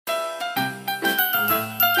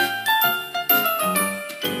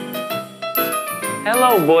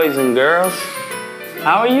Hello, boys and girls.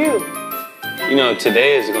 How are you? You know,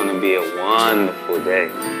 today is going to be a wonderful day.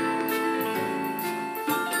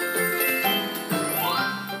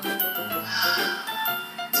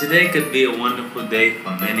 Today could be a wonderful day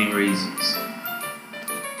for many reasons.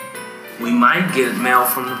 We might get mail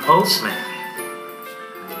from the postman.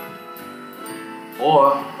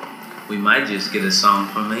 Or we might just get a song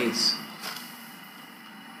from Ace.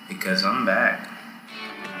 Because I'm back.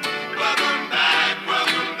 Welcome back,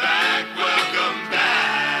 welcome back, welcome back.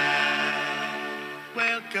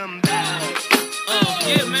 Welcome back. Oh,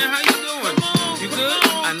 yeah, man, how you doing? You good?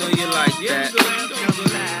 I know you like that.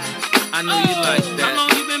 I know you like that. How long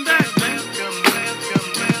you been back, man?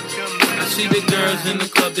 I see the girls in the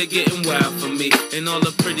club, they're getting wild for me. And all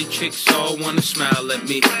the pretty chicks all wanna smile at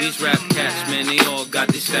me. These rap cats, man, they all got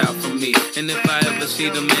this style for me. And if I ever see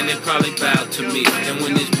them, man, they probably bow to me. And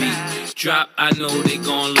when this beat drop, I know they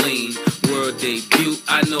gon' lean. World debut,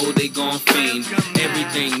 I know they gon' fiend.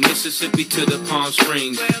 Everything Mississippi to the Palm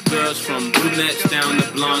Springs. Girls from brunettes down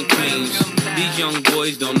to blonde queens. These young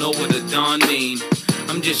boys don't know what a Don mean.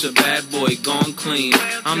 I'm just a bad boy, gone clean.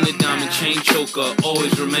 I'm the diamond chain choker,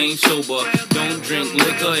 always remain sober. Don't drink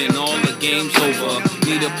liquor and all the game's over.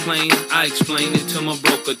 Need a plane? I explained it to my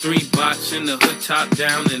broker. 3 bots in the hood, top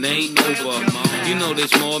down, and ain't over. You know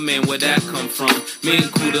there's more, man, where that come from? Me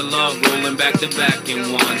and Kuda Love rolling back to back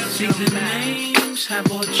in one. See, the names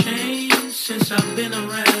have all changed since I've been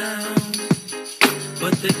around.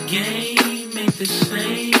 But the game ain't the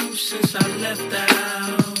same since I left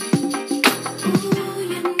out.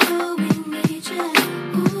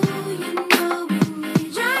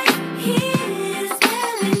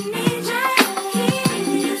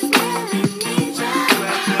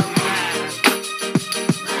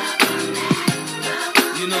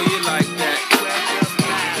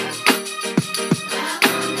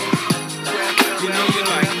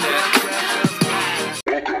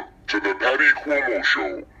 Patty Cuomo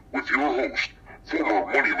Show with your host, former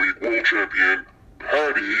Money League World Champion,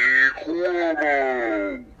 Patty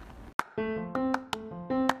Cuomo.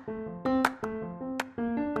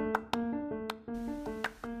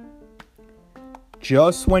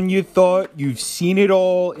 Just when you thought you've seen it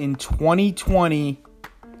all in 2020,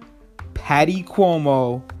 Patty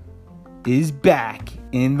Cuomo is back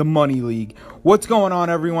in the Money League. What's going on,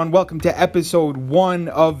 everyone? Welcome to episode 1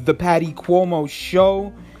 of the Patty Cuomo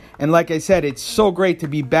Show. And like I said, it's so great to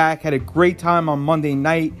be back. Had a great time on Monday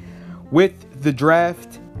night with the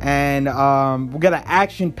draft. And we got an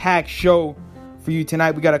action-packed show for you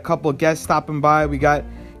tonight. We got a couple of guests stopping by. We got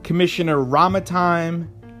Commissioner Rama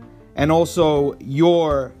Time and also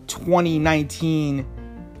your 2019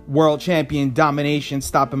 World Champion Domination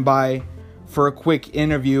stopping by for a quick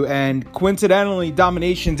interview. And coincidentally,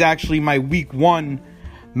 Domination's actually my week 1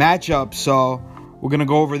 matchup. So we're going to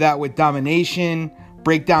go over that with Domination.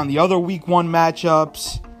 Break down the other week 1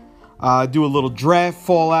 matchups, do a little draft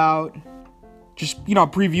fallout, just,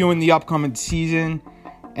 previewing the upcoming season.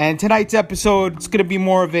 And tonight's episode, it's going to be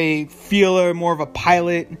more of a feeler, more of a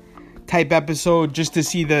pilot type episode, just to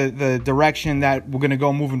see the direction that we're going to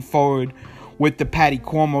go moving forward with the Patty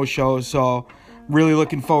Cuomo Show. So really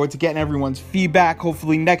looking forward to getting everyone's feedback.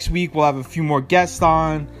 Hopefully next week we'll have a few more guests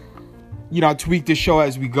on, tweak the show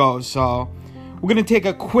as we go. So we're going to take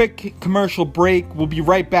a quick commercial break. We'll be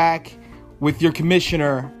right back with your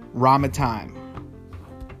commissioner, Rama Time.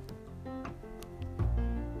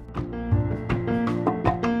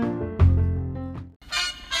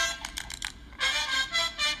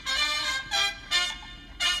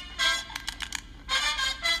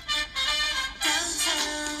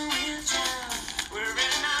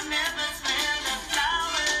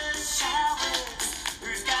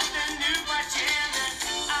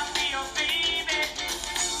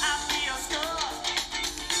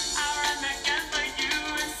 I run the gun for you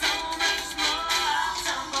and so much more.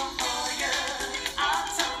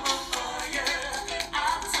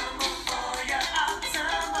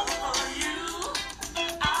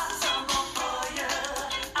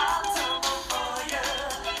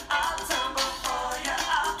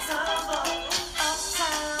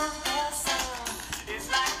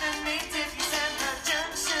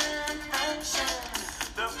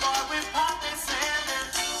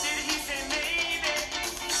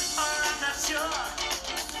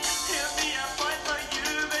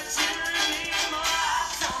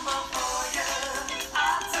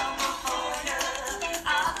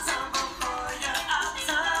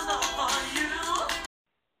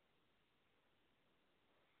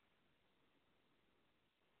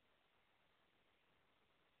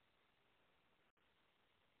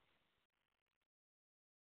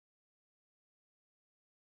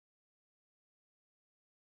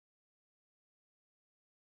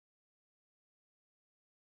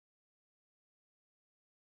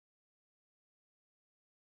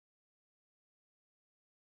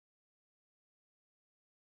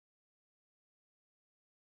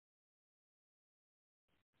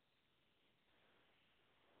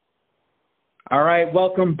 All right,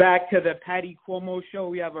 welcome back to the Patty Cuomo Show.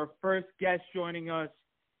 We have our first guest joining us,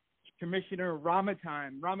 Commissioner Rama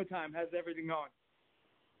Time. Rama Time, how's everything going?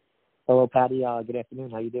 Hello, Patty. Good afternoon.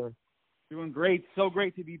 How you doing? Doing great. So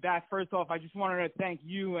great to be back. First off, I just wanted to thank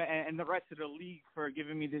you and the rest of the league for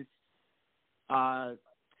giving me this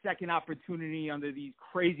second opportunity under these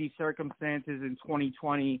crazy circumstances in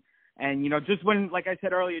 2020. And, just when, like I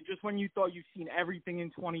said earlier, just when you thought you've seen everything in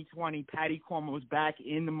 2020, Patty Cuomo was back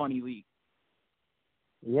in the Money League.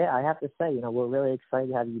 Yeah, I have to say, we're really excited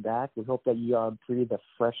to have you back. We hope that you breathe a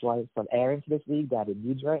fresh life of air into this league that it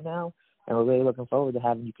needs right now. And we're really looking forward to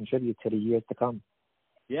having you contribute to the years to come.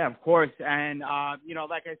 Yeah, of course. And,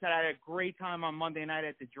 like I said, I had a great time on Monday night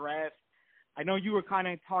at the draft. I know you were kind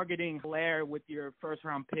of targeting Blair with your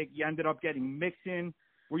first-round pick. You ended up getting Mixon.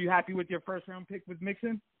 Were you happy with your first-round pick with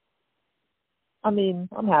Mixon? I mean,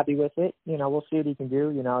 I'm happy with it. We'll see what he can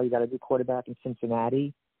do. You got a good quarterback in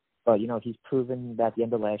Cincinnati. But, he's proven at the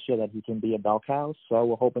end of last year that he can be a bell cow. So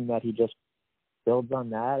we're hoping that he just builds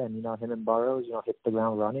on that and, him and Burrows, hit the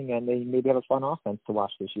ground running and they maybe have a fun offense to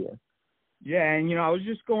watch this year. Yeah, and, I was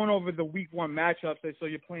just going over the Week 1 matchups. I saw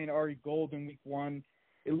you're playing Ari Gold in Week 1.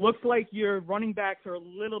 It looks like your running backs are a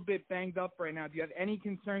little bit banged up right now. Do you have any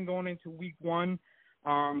concern going into Week 1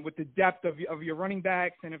 with the depth of your running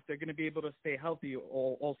backs and if they're going to be able to stay healthy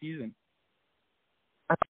all season?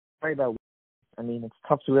 I'm sorry about it's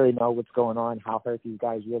tough to really know what's going on, how hurt these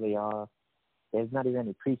guys really are. There's not even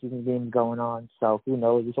any preseason games going on, so who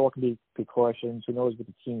knows? This all can be precautions. Who knows what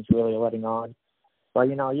the team's really letting on? But,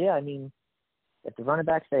 if the running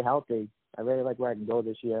backs stay healthy, I really like where I can go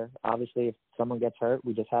this year. Obviously, if someone gets hurt,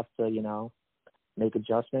 we just have to, make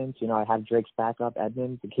adjustments. I have Drake's backup,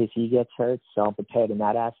 Edmonds, in case he gets hurt, so I'm prepared in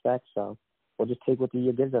that aspect. So we'll just take what the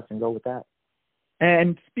year gives us and go with that.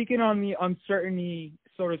 And speaking on the uncertainty,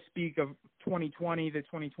 so to speak, of 2020, the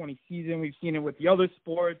 2020 season, we've seen it with the other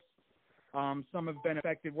sports. Some have been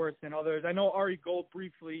affected worse than others. I know Ari Gold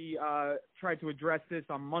briefly tried to address this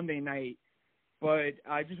on Monday night, but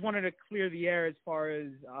I just wanted to clear the air as far as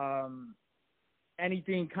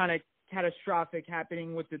anything kind of catastrophic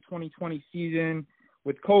happening with the 2020 season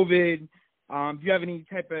with COVID. Do you have any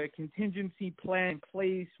type of contingency plan in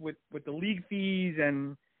place with the league fees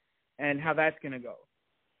and how that's going to go?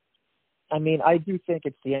 I do think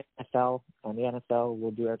it's the NFL, and the NFL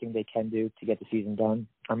will do everything they can do to get the season done.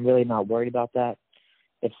 I'm really not worried about that.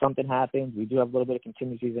 If something happens, we do have a little bit of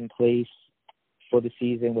contingencies in place for the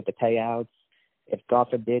season with the payouts. If, God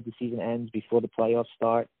forbid, the season ends before the playoffs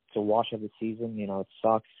start, it's a wash of the season. It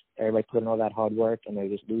sucks. Everybody put in all that hard work, and they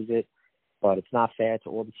just lose it. But it's not fair to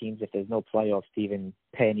all the teams if there's no playoffs to even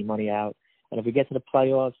pay any money out. And if we get to the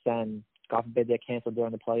playoffs and God forbid they're canceled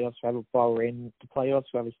during the playoffs, whoever while we're in the playoffs,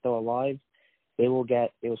 whoever's still alive, they will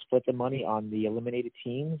split the money on the eliminated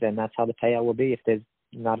teams, and that's how the payout will be if there's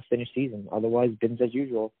not a finished season. Otherwise, business as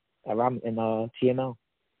usual around in TML.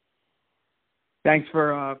 Thanks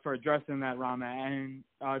for addressing that, Rama. And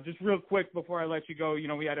just real quick before I let you go,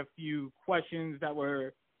 we had a few questions that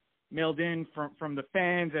were mailed in from the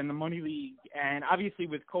fans and the Money League. And obviously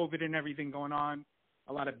with COVID and everything going on,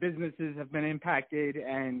 a lot of businesses have been impacted.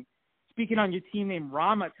 And speaking on your team name,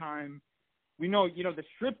 Rama Time, we know, the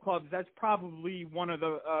strip clubs, that's probably one of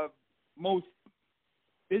the most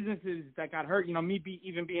businesses that got hurt.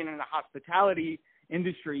 Even being in the hospitality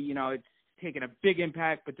industry, it's taken a big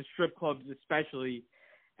impact, but the strip clubs especially.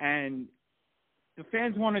 And the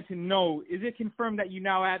fans wanted to know, is it confirmed that you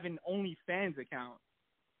now have an OnlyFans account?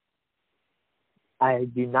 I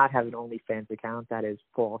do not have an OnlyFans account. That is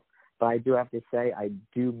false. But I do have to say I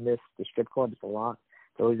do miss the strip clubs a lot.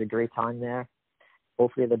 It's always a great time there.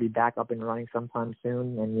 Hopefully they'll be back up and running sometime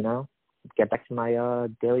soon and, get back to my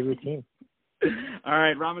daily routine. All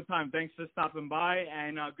right, Rama Time, thanks for stopping by,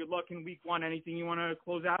 and good luck in Week 1. Anything you want to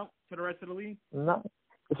close out to the rest of the league? No.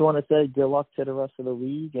 Just want to say good luck to the rest of the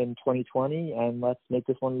league in 2020, and let's make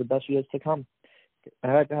this one of the best years to come.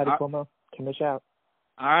 All right, Patty Cuomo, finish out.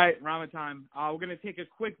 All right, Rama Time. We're going to take a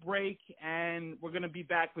quick break, and we're going to be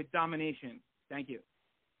back with Domination. Thank you.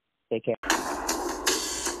 Take care.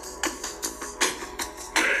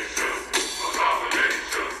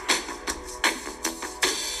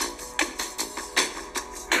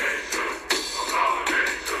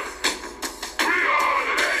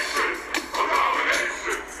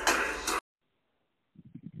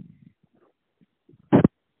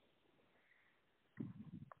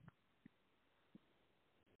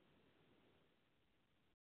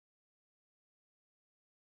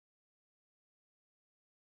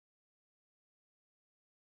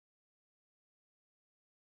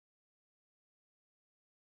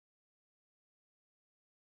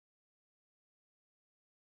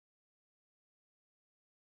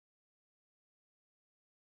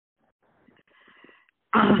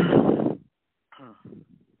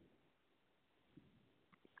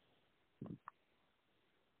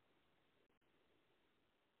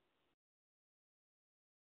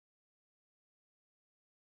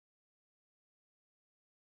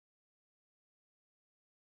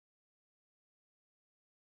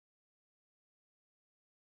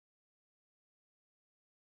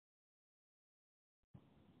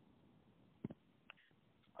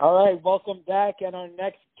 All right, welcome back. And our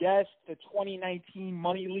next guest, the 2019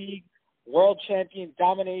 Money League World Champion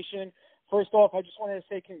Domination. First off, I just wanted to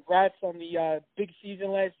say congrats on the big season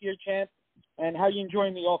last year, champ, and how you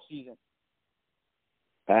enjoying the off season.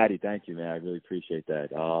 Patty, thank you, man. I really appreciate that.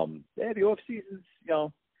 The off season's,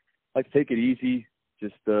 like to take it easy.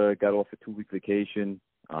 Just got off a 2-week vacation.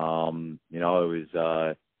 It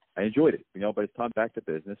was I enjoyed it. But it's time back to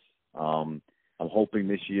business. I'm hoping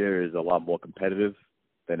this year is a lot more competitive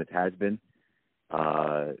than it has been.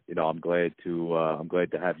 I'm glad to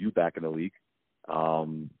have you back in the league.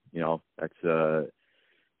 That's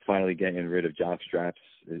finally getting rid of jock straps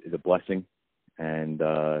is a blessing, and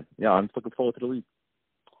I'm just looking forward to the league.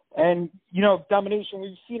 And Domination,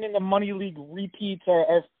 we've seen in the Money League repeats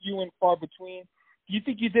are few and far between. Do you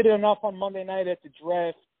think you did enough on Monday night at the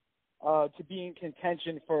draft to be in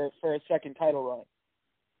contention for a second title run?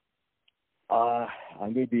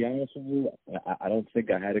 I'm going to be honest with you. I don't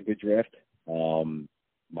think I had a good draft.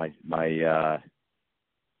 My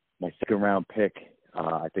second round pick,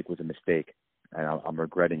 I think, was a mistake, and I'm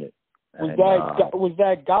regretting it. Was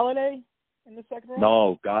that Galladay in the second round?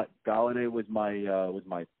 No, Galladay was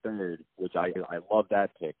my third, which I love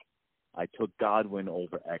that pick. I took Godwin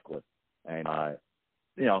over Eckler, and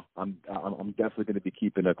I'm definitely going to be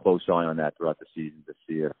keeping a close eye on that throughout the season to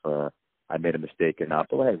see if I made a mistake or not.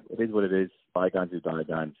 But hey, it is what it is. Bygones are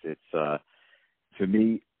bygones. It's for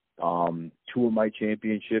me. 2 of my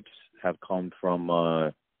championships have come from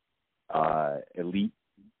elite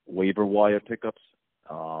waiver wire pickups.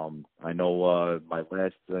 I know my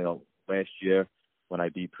last year when I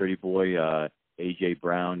beat Pretty Boy, A.J.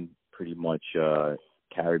 Brown pretty much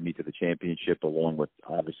carried me to the championship along with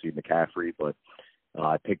obviously McCaffrey, but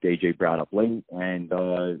I picked A.J. Brown up late, and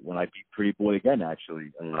when I beat Pretty Boy again,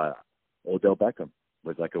 actually, Odell Beckham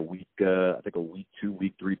was like a week 2,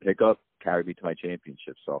 week 3 pickup, carried me to my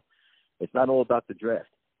championship. So it's not all about the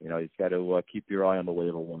draft. You've got to keep your eye on the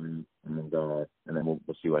waiver wire, and then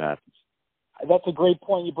we'll see what happens. That's a great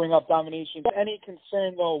point you bring up, Domination. Any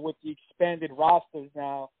concern, though, with the expanded rosters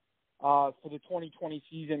now for the 2020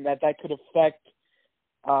 season that could affect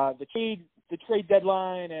the trade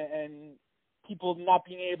deadline and people not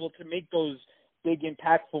being able to make those big,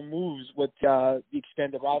 impactful moves with the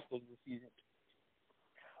expanded rosters this season?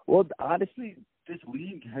 Well, honestly, this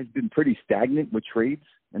league has been pretty stagnant with trades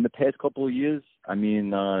in the past couple of years. I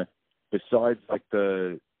mean, besides like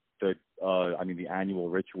the annual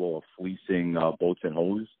ritual of fleecing boats and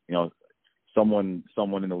hoes, someone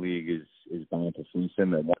in the league is bound to fleece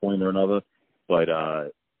him at one point or another. But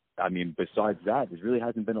besides that, there really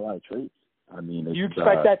hasn't been a lot of trades. Do you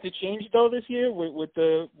expect that to change though this year with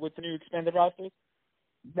the new expanded rosters?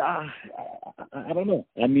 I don't know.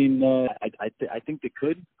 I think they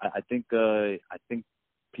could. I think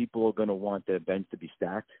people are going to want their bench to be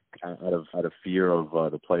stacked out of fear of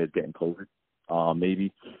the players getting COVID.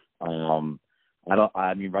 Maybe.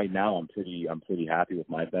 Right now I'm pretty happy with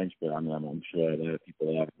my bench, but I'm sure a lot of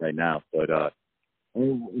people are right now. But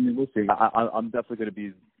we'll see. I'm definitely going to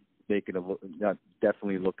be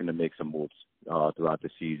definitely looking to make some moves throughout the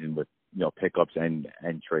season with pickups and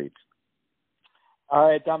trades. All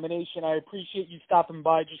right, Domination, I appreciate you stopping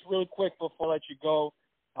by. Just really quick before I let you go,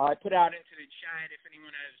 I put out into the chat if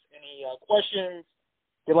anyone has any questions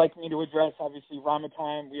they'd like me to address. Obviously, Rama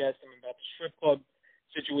Time, we asked him about the strip club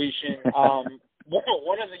situation.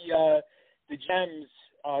 One of the gems,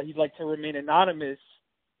 he'd like to remain anonymous,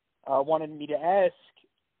 wanted me to ask.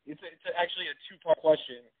 It's actually a 2-part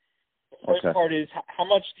question. The first part is, how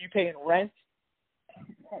much do you pay in rent?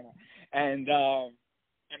 And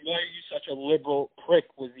why are you such a liberal prick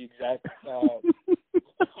was the exact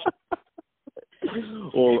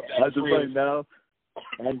well, as of right now,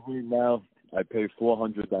 I pay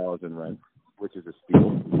 $400 in rent, which is a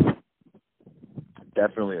steal.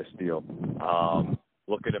 Definitely a steal.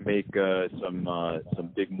 Looking to make some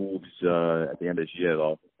big moves at the end of this year,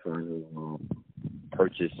 though, trying to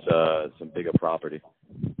purchase some bigger property.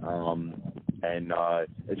 And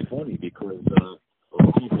it's funny because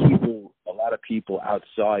a lot of people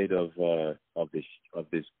outside of this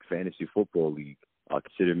fantasy football league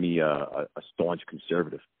consider me a staunch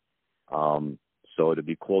conservative. So to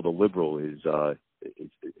be called a liberal is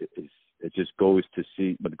it just goes to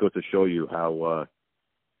show you how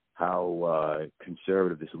how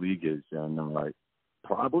conservative this league is, and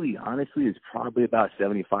probably, honestly, it's probably about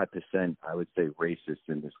 75%, I would say, racist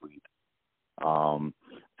in this league.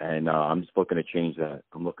 And I'm just looking to change that.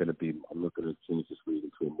 I'm looking to change this league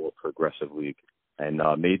into a more progressive league, and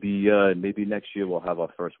maybe next year we'll have our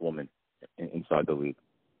first woman inside the league.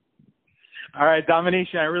 All right,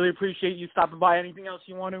 Domination, I really appreciate you stopping by. Anything else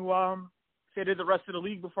you want to say to the rest of the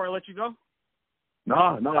league before I let you go? No,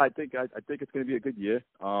 I think it's going to be a good year.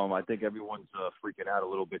 I think everyone's freaking out a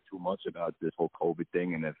little bit too much about this whole COVID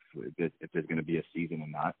thing, and if there's going to be a season or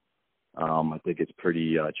not. I think it's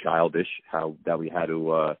pretty childish that we had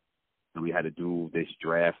to do this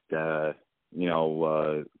draft, last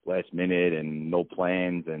minute and no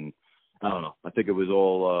plans, and I don't know. I think it was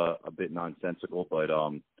all a bit nonsensical, but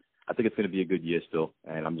I think it's going to be a good year still,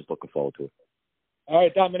 and I'm just looking forward to it. All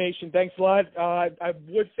right, Domination, thanks a lot. I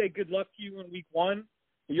would say good luck to you in week one.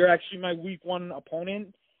 You're actually my week one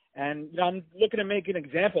opponent, and I'm looking to make an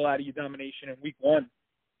example out of you, Domination, in week one.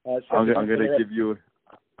 I'm going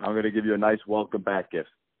to give you a nice welcome back gift,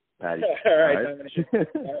 Patty. All right, Domination.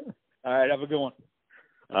 All right, have a good one.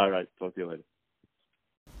 All right, talk to you later.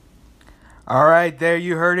 All right, there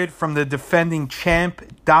you heard it from the defending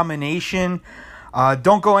champ, Domination.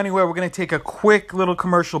 Don't go anywhere. We're going to take a quick little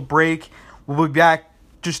commercial break. We'll be back,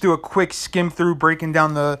 just do a quick skim through, breaking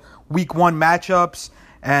down the week one matchups,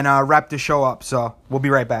 and wrap the show up. So we'll be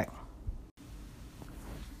right back.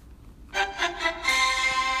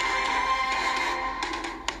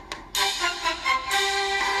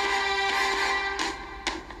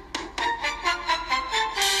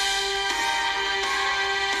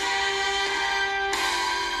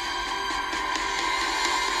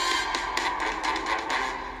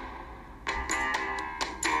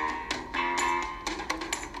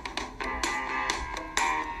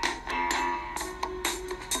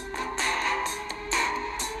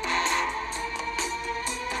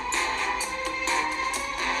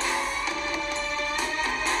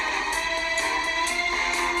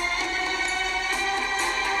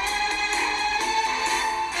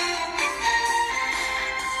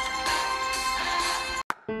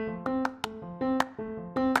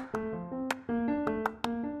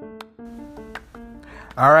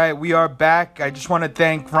 All right, we are back. I just want to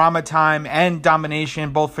thank Rama Time and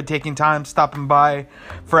Domination both for taking time, stopping by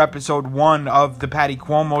for episode 1 of the Patty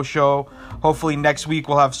Cuomo Show. Hopefully next week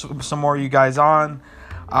we'll have some more of you guys on.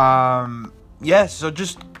 So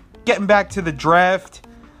just getting back to the draft.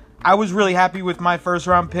 I was really happy with my first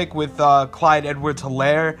round pick with Clyde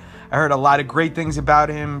Edwards-Helaire. I heard a lot of great things about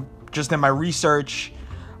him just in my research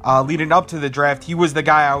leading up to the draft. He was the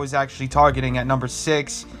guy I was actually targeting at number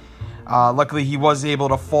 6. Luckily, he was able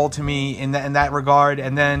to fall to me in that regard.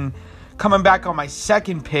 And then coming back on my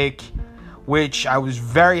second pick, which I was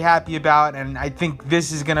very happy about, and I think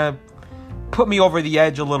this is going to put me over the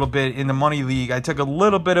edge a little bit in the Money League. I took a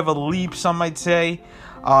little bit of a leap, some might say,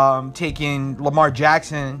 taking Lamar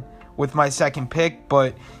Jackson with my second pick.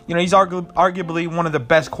 But, he's arguably one of the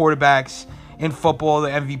best quarterbacks in football, the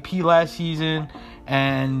MVP last season.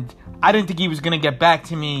 And I didn't think he was going to get back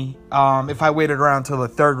to me if I waited around till the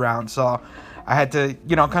third round. So I had to,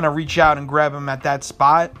 kind of reach out and grab him at that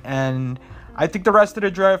spot. And I think the rest of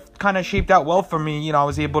the draft kind of shaped out well for me. I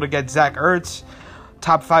was able to get Zach Ertz,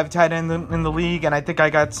 top 5 tight end in the league. And I think I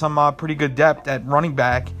got some pretty good depth at running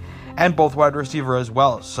back and both wide receiver as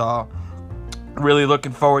well. So really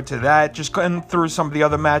looking forward to that. Just going through some of the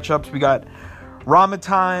other matchups. We got Rama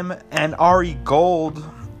Time and Ari Gold.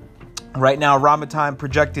 Right now, Rama Time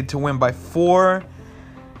projected to win by 4.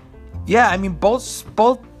 Yeah, I mean, both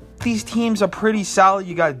these teams are pretty solid.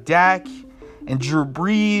 You got Dak and Drew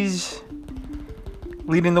Brees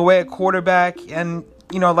leading the way at quarterback. And,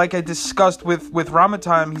 like I discussed with Rama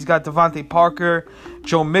Time, he's got Devontae Parker,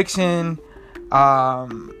 Joe Mixon,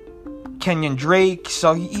 Kenyon Drake.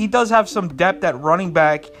 So he does have some depth at running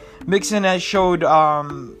back. Mixon has showed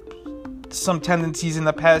some tendencies in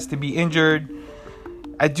the past to be injured.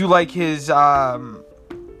 I do like his running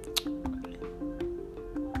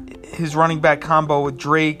back combo with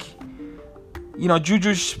Drake.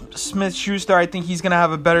 Juju Smith-Schuster, I think he's going to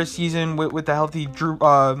have a better season with the healthy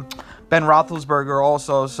Ben Roethlisberger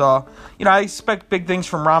also. So, I expect big things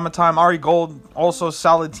from Rama Time. Ari Gold, also a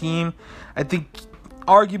solid team. I think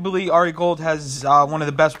arguably Ari Gold has one of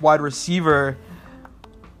the best wide receiver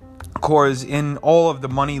cores in all of the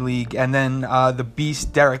Money League. And then the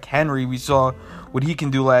beast Derrick Henry, we saw what he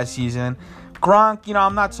can do last season. Gronk,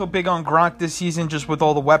 I'm not so big on Gronk this season, just with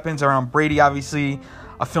all the weapons around Brady. Obviously,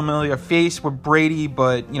 a familiar face with Brady,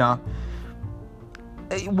 but,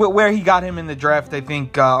 where he got him in the draft, I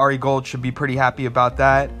think Ari Gold should be pretty happy about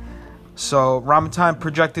that. So Rama Time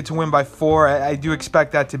projected to win by 4. I do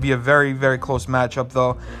expect that to be a very, very close matchup,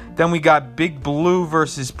 though. Then we got Big Blue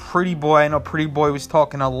versus Pretty Boy. I know Pretty Boy was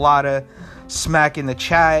talking a lot of smack in the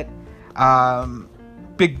chat.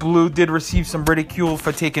 Big Blue did receive some ridicule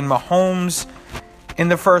for taking Mahomes in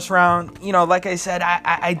the first round. You know, like I said,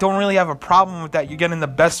 I don't really have a problem with that. You're getting the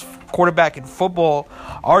best quarterback in football,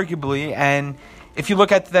 arguably. And if you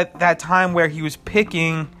look at that time where he was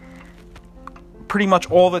picking pretty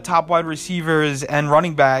much all the top wide receivers and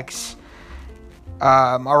running backs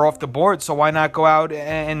are off the board, so why not go out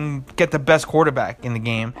and get the best quarterback in the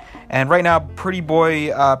game? And right now, Pretty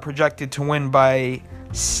Boy projected to win by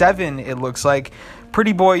 7, it looks like.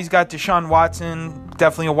 Pretty Boy, he's got Deshaun Watson,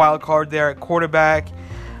 definitely a wild card there at quarterback.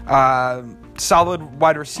 Solid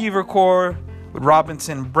wide receiver core with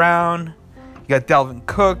Robinson and Brown. You got Dalvin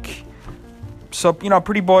Cook. So, you know,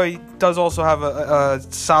 Pretty Boy does also have a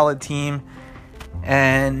solid team.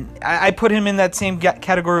 And I put him in that same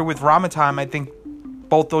category with Rama Time. I think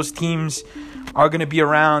both those teams are going to be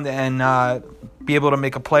around and be able to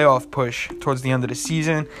make a playoff push towards the end of the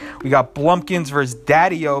season. We got Blumpkins versus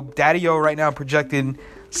Daddy-O. Daddy-O right now projected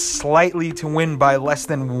slightly to win by less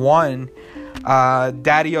than 1.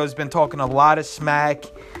 Daddy-O has been talking a lot of smack,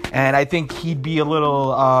 and I think he'd be a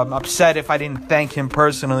little upset if I didn't thank him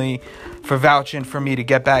personally for vouching for me to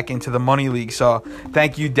get back into the Money League. So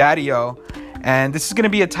thank you, Daddy-O. And this is going to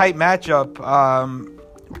be a tight matchup.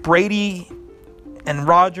 Brady and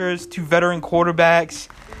Rodgers, 2 veteran quarterbacks.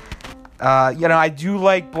 You know, I do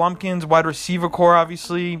like Blumpkins' wide receiver core,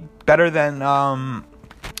 obviously, better than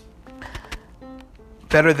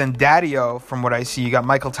Daddy-O from what I see. You got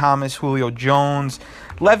Michael Thomas, Julio Jones,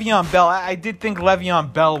 Le'Veon Bell. I did think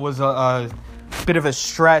Le'Veon Bell was a bit of a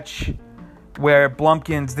stretch where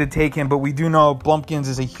Blumpkins did take him, but we do know Blumpkins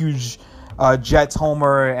is a huge Jets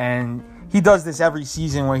homer, and he does this every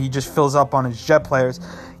season where he just fills up on his Jet players.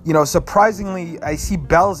 You know, surprisingly, I see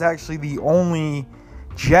Bell's actually the only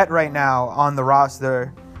Jet right now on the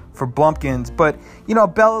roster for Blumpkins. But, you know,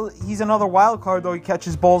 Bell, he's another wild card, though. He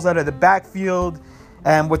catches balls out of the backfield.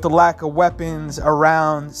 And with the lack of weapons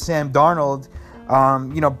around Sam Darnold,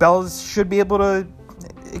 you know, Bell should be able to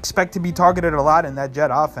expect to be targeted a lot in that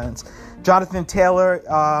Jet offense. Jonathan Taylor,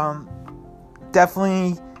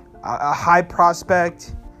 definitely a high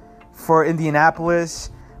prospect for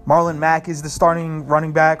Indianapolis. Marlon Mack is the starting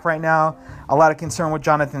running back right now. A lot of concern with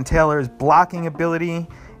Jonathan Taylor's blocking ability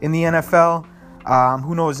in the NFL.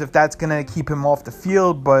 Who knows if that's going to keep him off the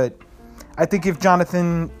field, but I think if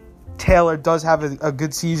Jonathan Taylor does have a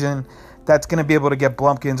good season, that's going to be able to get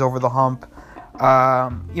Blumpkins over the hump.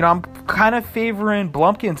 You know, I'm kind of favoring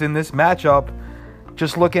Blumpkins in this matchup.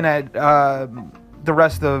 Just looking at the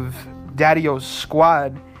rest of Daddy-O's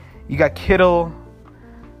squad, you got Kittle,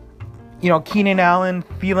 you know, Keenan Allen,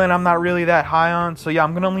 Thielen I'm not really that high on. So, yeah,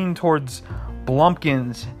 I'm going to lean towards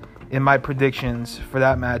Blumpkins in my predictions for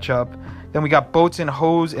that matchup. Then we got Boats and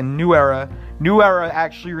Hose and New Era. New Era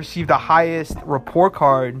actually received the highest report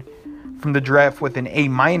card from the draft with an A-.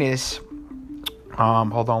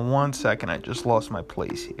 Hold on one second. I just lost my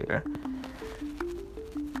place here.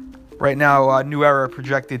 Right now, New Era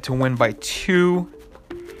projected to win by 2.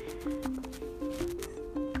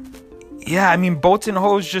 Yeah, I mean, Boats and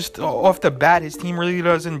Hose just off the bat, his team really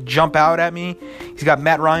doesn't jump out at me. He's got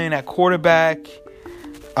Matt Ryan at quarterback.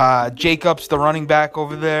 Jacobs, the running back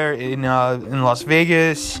over there in Las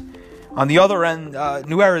Vegas. On the other end,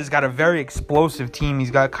 New Era's got a very explosive team.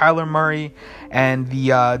 He's got Kyler Murray and the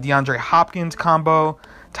DeAndre Hopkins combo.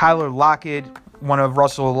 Tyler Lockett, one of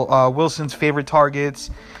Russell Wilson's favorite targets.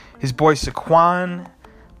 His boy Saquon.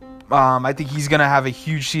 I think he's going to have a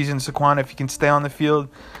huge season, Saquon, if he can stay on the field.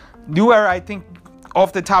 New Era, I think,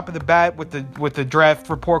 off the top of the bat with the draft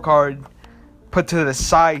report card put to the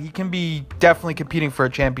side, he can be definitely competing for a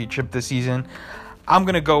championship this season. I'm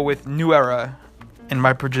going to go with New Era in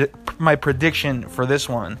my prediction for this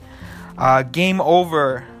one. Game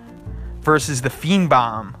Over versus the Fiend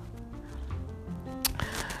Bomb.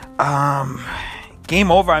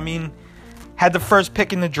 Game Over, I mean, had the first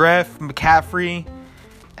pick in the draft, McCaffrey.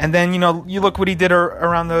 And then, you know, you look what he did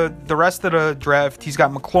around the rest of the draft. He's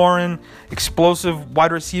got McLaurin, explosive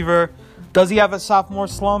wide receiver. Does he have a sophomore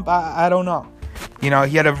slump? I don't know. You know,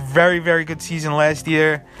 he had a very, very good season last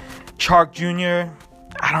year. Chark Jr.,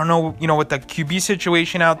 I don't know, you know, with the QB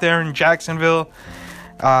situation out there in Jacksonville.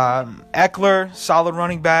 Eckler, solid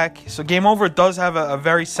running back. So Game Over does have a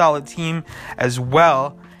very solid team as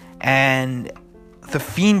well. And the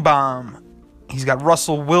Fiend Bomb, he's got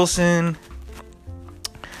Russell Wilson,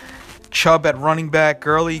 Chubb at running back,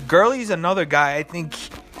 Gurley's another guy. I think,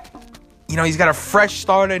 you know, he's got a fresh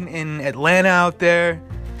start in Atlanta out there.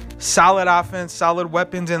 solid offense, solid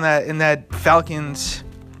weapons in that Falcons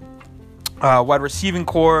wide receiving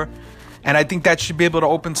core. And I think that should be able to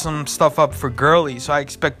open some stuff up for Gurley. So I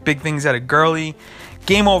expect big things out of Gurley.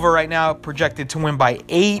 Game over right now, projected to win by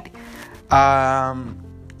 8.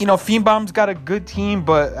 Fiendbomb's got a good team,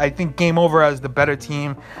 but I think Game Over has the better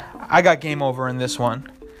team. I got Game Over in this one.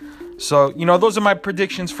 So, those are my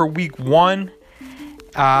predictions for week 1.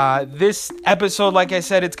 This episode, like I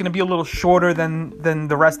said, it's going to be a little shorter than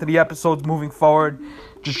the rest of the episodes moving forward.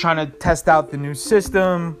 Just trying to test out the new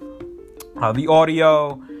system, the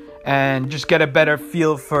audio, and just get a better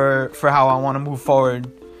feel for how I want to move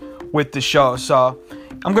forward with the show. So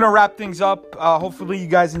I'm going to wrap things up. Hopefully you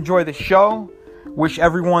guys enjoy the show. Wish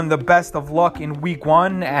everyone the best of luck in week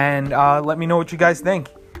 1, and let me know what you guys think.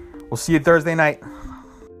 We'll see you Thursday night.